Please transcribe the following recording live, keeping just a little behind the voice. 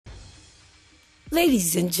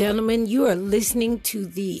Ladies and gentlemen, you are listening to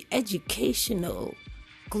the educational,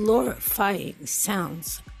 glorifying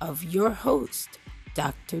sounds of your host,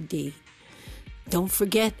 Dr. D. Don't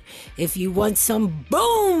forget, if you want some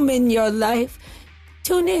boom in your life,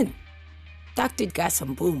 tune in. Doctor got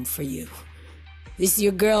some boom for you. This is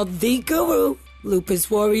your girl, The Guru,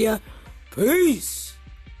 Lupus Warrior. Peace.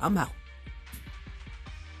 I'm out.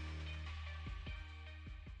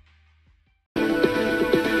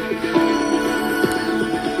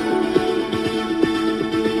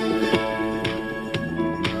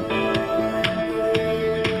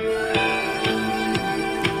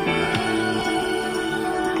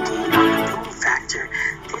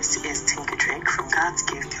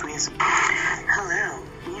 Hello,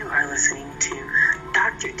 you are listening to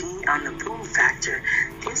Dr. D on the Boom Factor.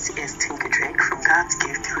 This is Tinker Drake from God's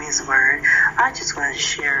Gift Through His Word. I just wanted to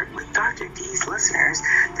share with Dr. D's listeners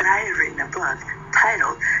that I have written a book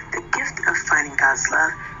titled The Gift of Finding God's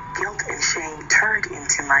Love, Guilt and Shame Turned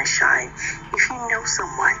into My Shine. If you know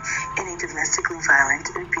someone in a domestically violent,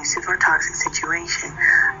 abusive, or toxic situation,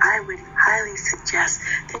 I would highly suggest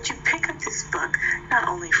that you pick up this book not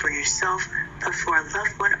only for yourself, but for a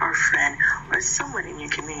loved one or friend or someone in your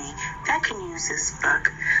community that can use this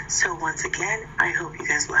book. So once again, I hope you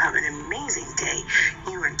guys will have an amazing day.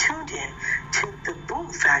 You are tuned in to the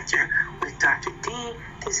Boom Factor with Dr. D.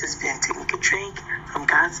 This has been Tanika Drake from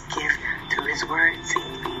God's Gift Through His Word,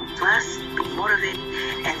 saying be blessed, be motivated,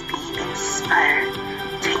 and be inspired.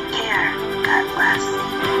 Take care. God bless.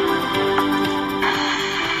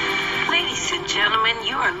 Ladies and gentlemen,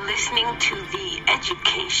 you are listening to the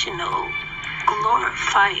educational,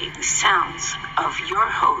 glorifying sounds of your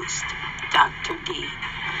host, Dr. D.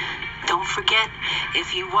 Don't forget,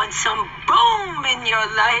 if you want some boom in your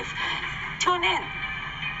life, tune in.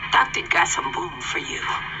 Doctor got some boom for you.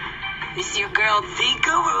 This is your girl, The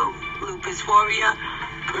Guru, Lupus Warrior.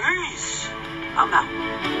 Peace. I'm out.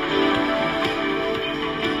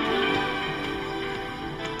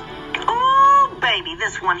 Baby,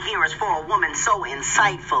 this one here is for a woman so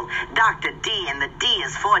insightful. Dr. D, and the D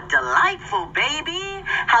is for delightful, baby.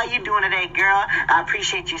 How you doing today, girl? I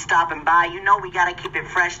appreciate you stopping by. You know we got to keep it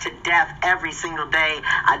fresh to death every single day.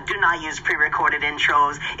 I do not use pre-recorded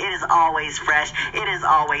intros. It is always fresh. It is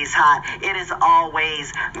always hot. It is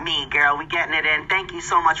always me, girl. We getting it in. Thank you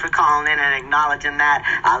so much for calling in and acknowledging that.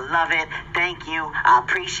 I love it. Thank you. I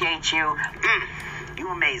appreciate you. You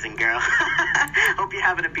amazing, girl. Hope you're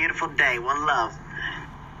having a beautiful day. One love.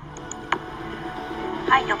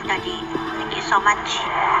 Hi, Dr. D. Thank you so much.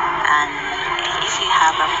 And if you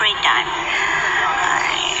have a free time,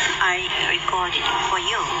 I recorded for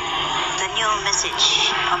you the new message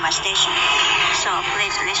on my station. So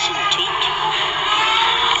please listen to it.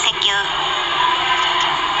 Thank you.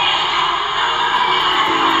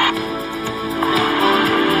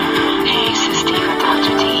 Hey, Sister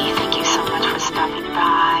Dr. D. Thank you so much for stopping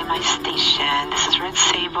by my station. This is Red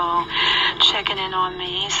Sable checking in on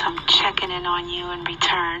me, so I'm checking in on you in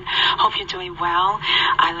return. Hope you're doing well.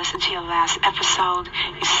 I listened to your last episode.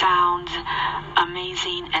 You sound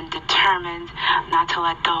amazing and determined not to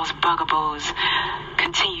let those bugaboos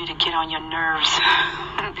continue to get on your nerves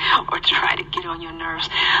or try to get on your nerves.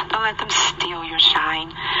 Don't let them steal your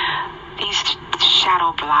shine. These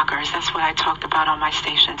shadow blockers, that's what I talked about on my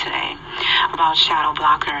station today, about shadow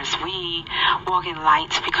blockers. We walk in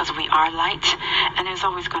light because we are light, and there's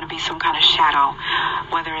always going to be some kind of shadow,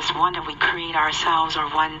 whether it's one that we create ourselves or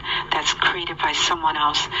one that's created by someone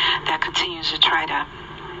else that continues to try to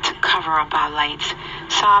cover up our light.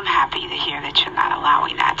 So I'm happy to hear that you're not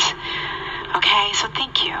allowing that. Okay, so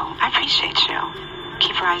thank you. I appreciate you.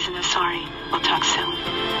 Keep rising and soaring. We'll talk soon.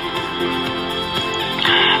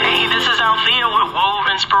 Hey, this is Althea with Wove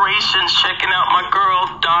Inspirations, checking out my girl,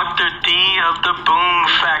 Dr. D of the Boom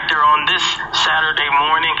Factor on this Saturday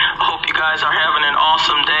morning. I hope you guys are having an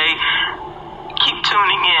awesome day. Keep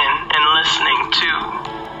tuning in and listening to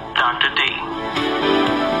Dr. D.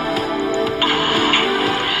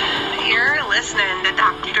 You're listening to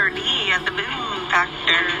Dr. D of the Boom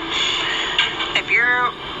Factor. If you're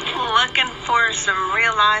looking for some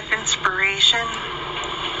real life inspiration,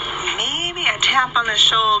 maybe a tap on the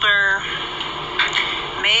shoulder,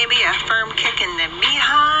 maybe a firm kick in the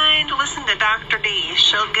behind, listen to Dr. D.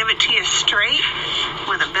 She'll give it to you straight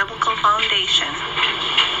with a biblical foundation.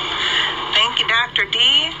 Thank you, Dr.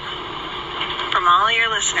 D, from all your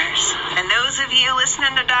listeners. And those of you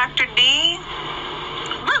listening to Dr. D,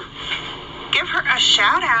 woo, give her a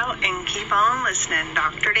shout out and keep on listening.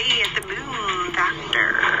 Dr. D at the Boom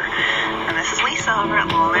Factor. And this is Lisa over at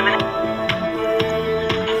Living.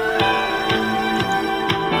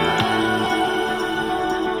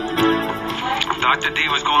 Dr. D,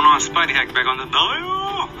 what's going on? Spidey Hack back on the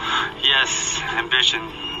dial. Yes, ambition.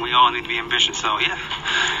 We all need to be ambitious. So, yeah,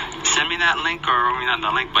 send me that link, or I mean, not the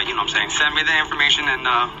link, but you know what I'm saying. Send me the information, and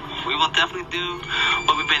we will definitely do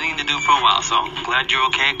what we've been needing to do for a while. So, glad you're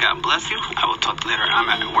okay. God bless you. I will talk to you later. I'm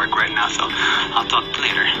at work right now, so I'll talk to you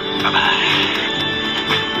later. Bye-bye.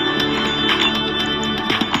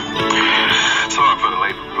 Sorry for the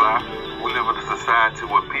late reply. We live in a society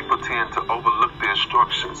where people tend to overlook the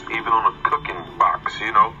instructions, even on a cooking box,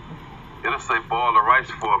 you know. It'll say boil the rice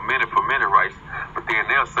for a minute rice, but then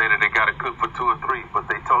they'll say that they got to cook for 2 or 3, but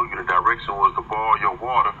they told you the direction was to boil your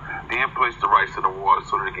water, then place the rice in the water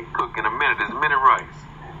so that it can cook in a minute. It's minute rice.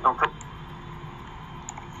 Don't take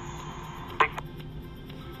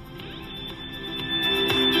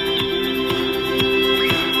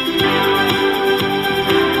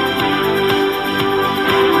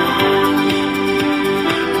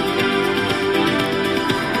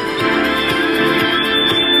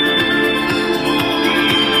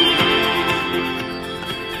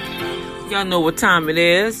Y'all know what time it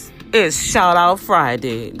is. It's Shout Out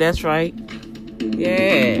Friday. That's right.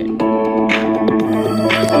 Yeah.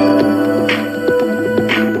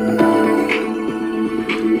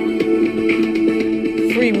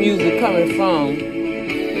 Free music coming from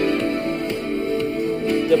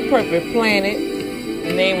The Perfect Planet.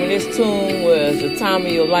 The name of this tune was The Time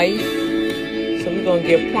of Your Life. So we're going to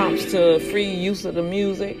give prompts to free use of the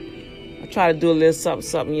music. I try to do a little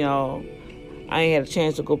something, y'all. I ain't had a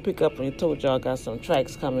chance to go pick up, and I told y'all I got some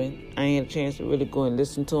tracks coming. I ain't had a chance to really go and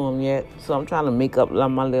listen to them yet. So I'm trying to make up a lot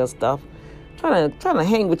of my little stuff. Trying to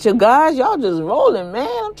hang with you guys. Y'all just rolling, man.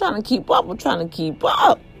 I'm trying to keep up.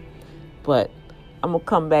 But I'm going to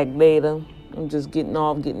come back later. I'm just getting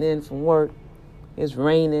in from work. It's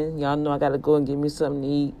raining. Y'all know I got to go and get me something to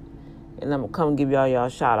eat. And I'm going to come give y'all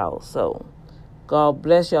shout out. So God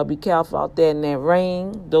bless y'all. Be careful out there in that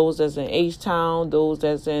rain. Those that's in H-Town, those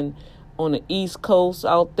that's on the East Coast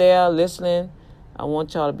out there listening, I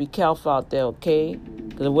want y'all to be careful out there, okay?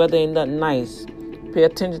 Because the weather ain't nothing nice. Pay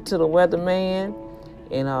attention to the weather, man.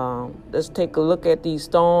 And let's take a look at these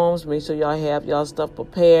storms. Make sure y'all have y'all stuff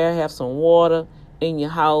prepared. Have some water in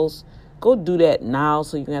your house. Go do that now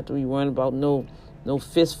so you don't have to be worrying about no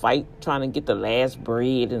fist fight trying to get the last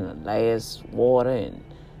bread and the last water and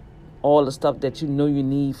all the stuff that you know you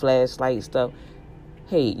need, flashlight stuff.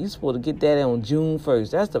 Hey, you're supposed to get that on June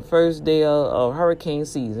 1st. That's the first day of hurricane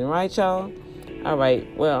season, right, y'all? All right,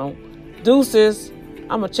 well, deuces.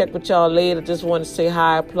 I'm going to check with y'all later. Just want to say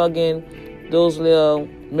hi, plug in those little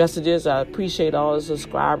messages. I appreciate all the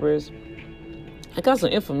subscribers. I got some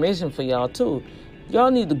information for y'all, too.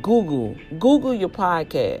 Y'all need to Google your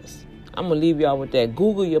podcast. I'm going to leave y'all with that.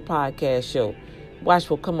 Google your podcast show. Watch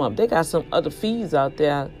what come up. They got some other feeds out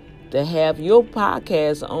there that have your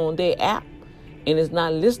podcast on their app. And it's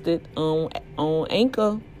not listed on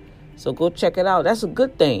Anchor. So go check it out. That's a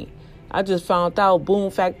good thing. I just found out Boom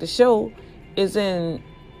Factor Show is in,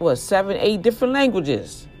 7, 8 different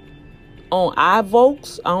languages. On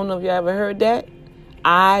iVoox. I don't know if you ever heard that.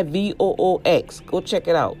 iVoox. Go check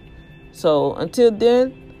it out. So until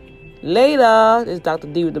then, later. It's Dr.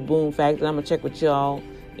 D with the Boom Factor. I'm going to check with y'all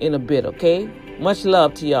in a bit, okay? Much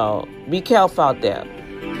love to y'all. Be careful out there.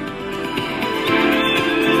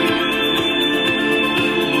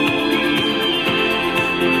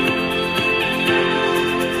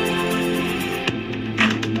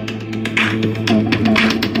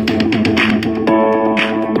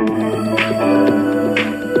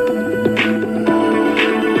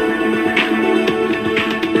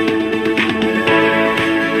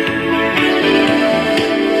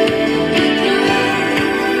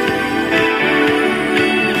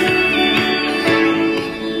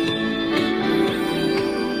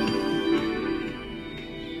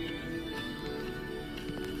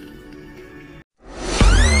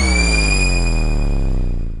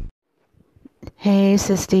 Hey,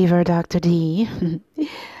 Sis Steve or Dr. D.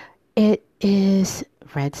 It is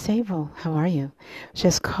Red Sable. How are you?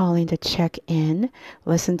 Just calling to check in.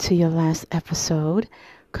 Listen to your last episode.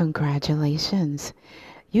 Congratulations.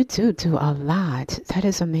 You do a lot. That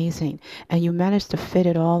is amazing. And you managed to fit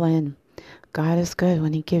it all in. God is good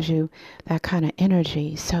when he gives you that kind of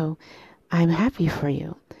energy. So I'm happy for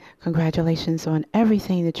you. Congratulations on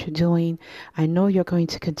everything that you're doing. I know you're going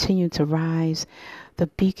to continue to rise, the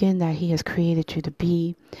beacon that he has created you to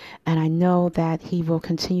be. And I know that he will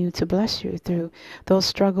continue to bless you through those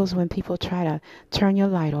struggles when people try to turn your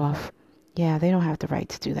light off. Yeah, they don't have the right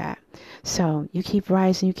to do that. So you keep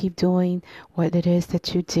rising, you keep doing what it is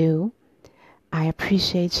that you do. I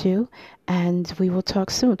appreciate you, and we will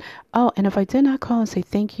talk soon. Oh, and if I did not call and say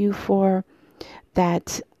thank you for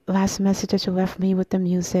that last message that you left me with the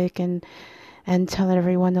music and telling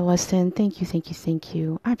everyone to listen. Thank you, thank you, thank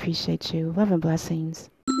you. I appreciate you. Love and blessings.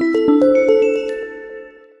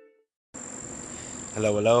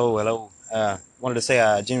 Hello. Wanted to say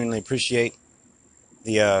I genuinely appreciate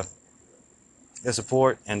the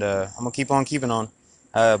support, and I'm gonna keep on keeping on.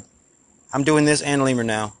 I'm doing this and Lemur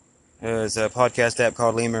now. It's a podcast app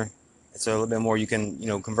called Lemur. It's a little bit more, you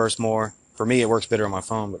can, converse more. For me, it works better on my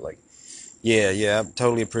phone, but I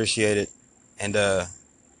totally appreciate it. And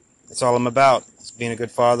that's all I'm about. It's being a good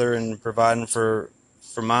father and providing for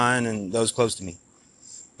mine and those close to me.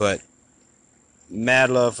 But mad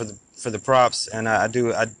love for the props, and I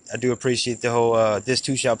do appreciate the whole this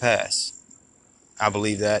too shall pass. I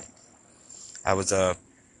believe that. I was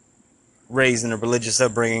raised in a religious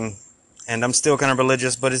upbringing, and I'm still kind of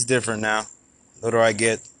religious, but it's different now. The older I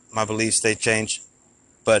get, my beliefs, they change.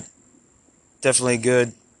 But definitely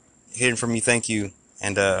good hearing from you. Thank you,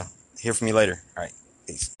 and hear from you later. All right,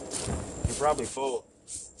 peace. You're probably full.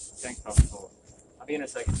 Thanks, probably full. I'll be in a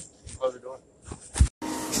second. Close the door.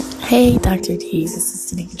 Hey, Dr. D, this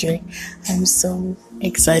is Tanika Drake. I'm so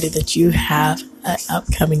excited that you have an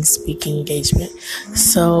upcoming speaking engagement.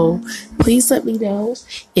 So please let me know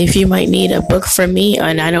if you might need a book from me.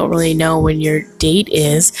 And I don't really know when your date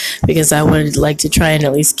is, because I would like to try and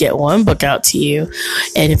at least get one book out to you.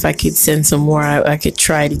 And if I could send some more, I could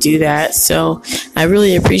try to do that. So I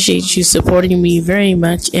really appreciate you supporting me very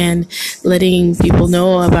much and letting people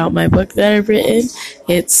know about my book that I've written.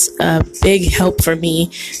 It's a big help for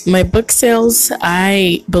me. My book sales,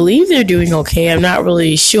 I believe they're doing okay. I'm not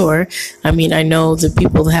really sure. I mean, I know the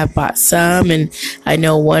people that have bought some, and I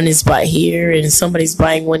know one is bought here and somebody's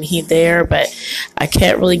buying one here there, but I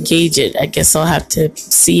can't really gauge it. I guess I'll have to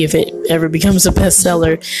see if it ever becomes a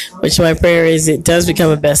bestseller, which my prayer is it does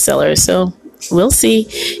become a bestseller. So we'll see.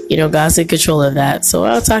 God's in control of that. So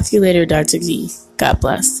I'll talk to you later, Dr. D. God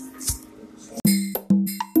bless.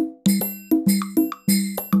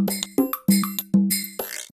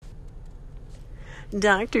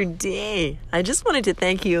 Dr. D, I just wanted to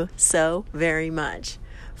thank you so very much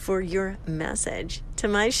for your message to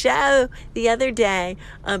my show the other day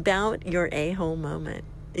about your a-hole moment.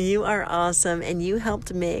 You are awesome, and you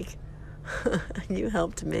helped make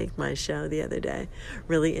my show the other day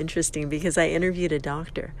really interesting, because I interviewed a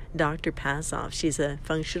doctor, Dr. Passoff. She's a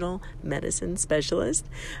functional medicine specialist,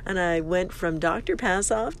 and I went from Dr.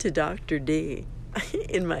 Passoff to Dr. D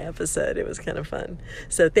in my episode. It was kind of fun.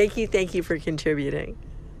 So thank you for contributing.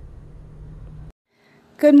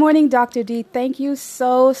 Good morning, Dr. D. Thank you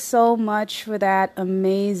so much for that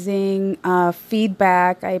amazing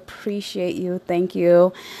feedback. I appreciate you. Thank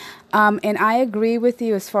you. And I agree with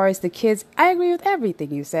you as far as the kids. I agree with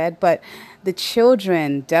everything you said, but the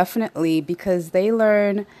children definitely, because they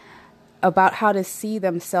learn about how to see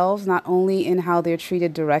themselves, not only in how they're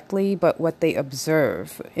treated directly, but what they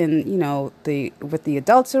observe in, with the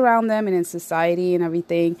adults around them and in society and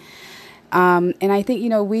everything. And I think,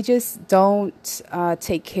 we just don't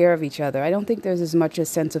take care of each other. I don't think there's as much a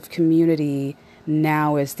sense of community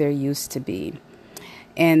now as there used to be.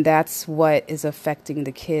 And that's what is affecting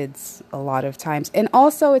the kids a lot of times. And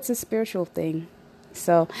also it's a spiritual thing.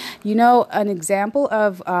 So, an example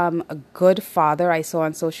of a good father I saw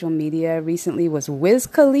on social media recently was Wiz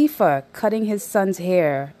Khalifa cutting his son's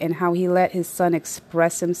hair, and how he let his son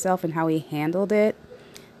express himself and how he handled it.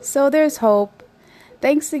 So there's hope.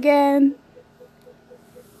 Thanks again.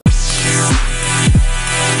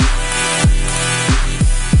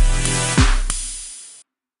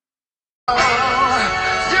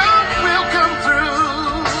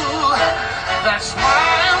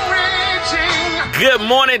 Good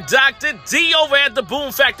morning, Dr. D over at the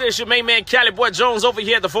Boom Factor. It's your main man, Cali Boy Jones, over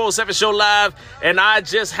here at the 407 Show Live. And I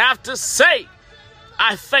just have to say,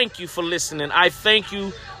 I thank you for listening. I thank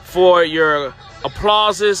you for your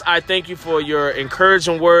applauses. I thank you for your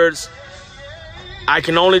encouraging words. I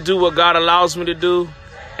can only do what God allows me to do,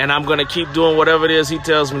 and I'm going to keep doing whatever it is He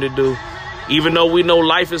tells me to do. Even though we know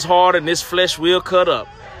life is hard and this flesh will cut up,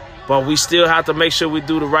 but we still have to make sure we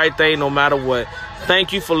do the right thing no matter what.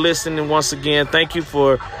 Thank you for listening once again. Thank you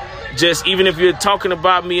for just, even if you're talking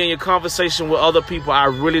about me in your conversation with other people, I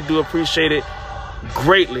really do appreciate it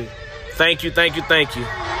greatly. Thank you.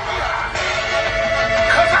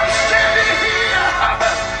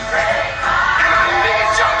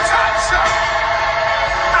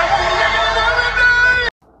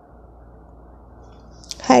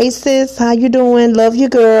 Hey sis, how you doing? Love you,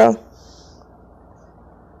 girl.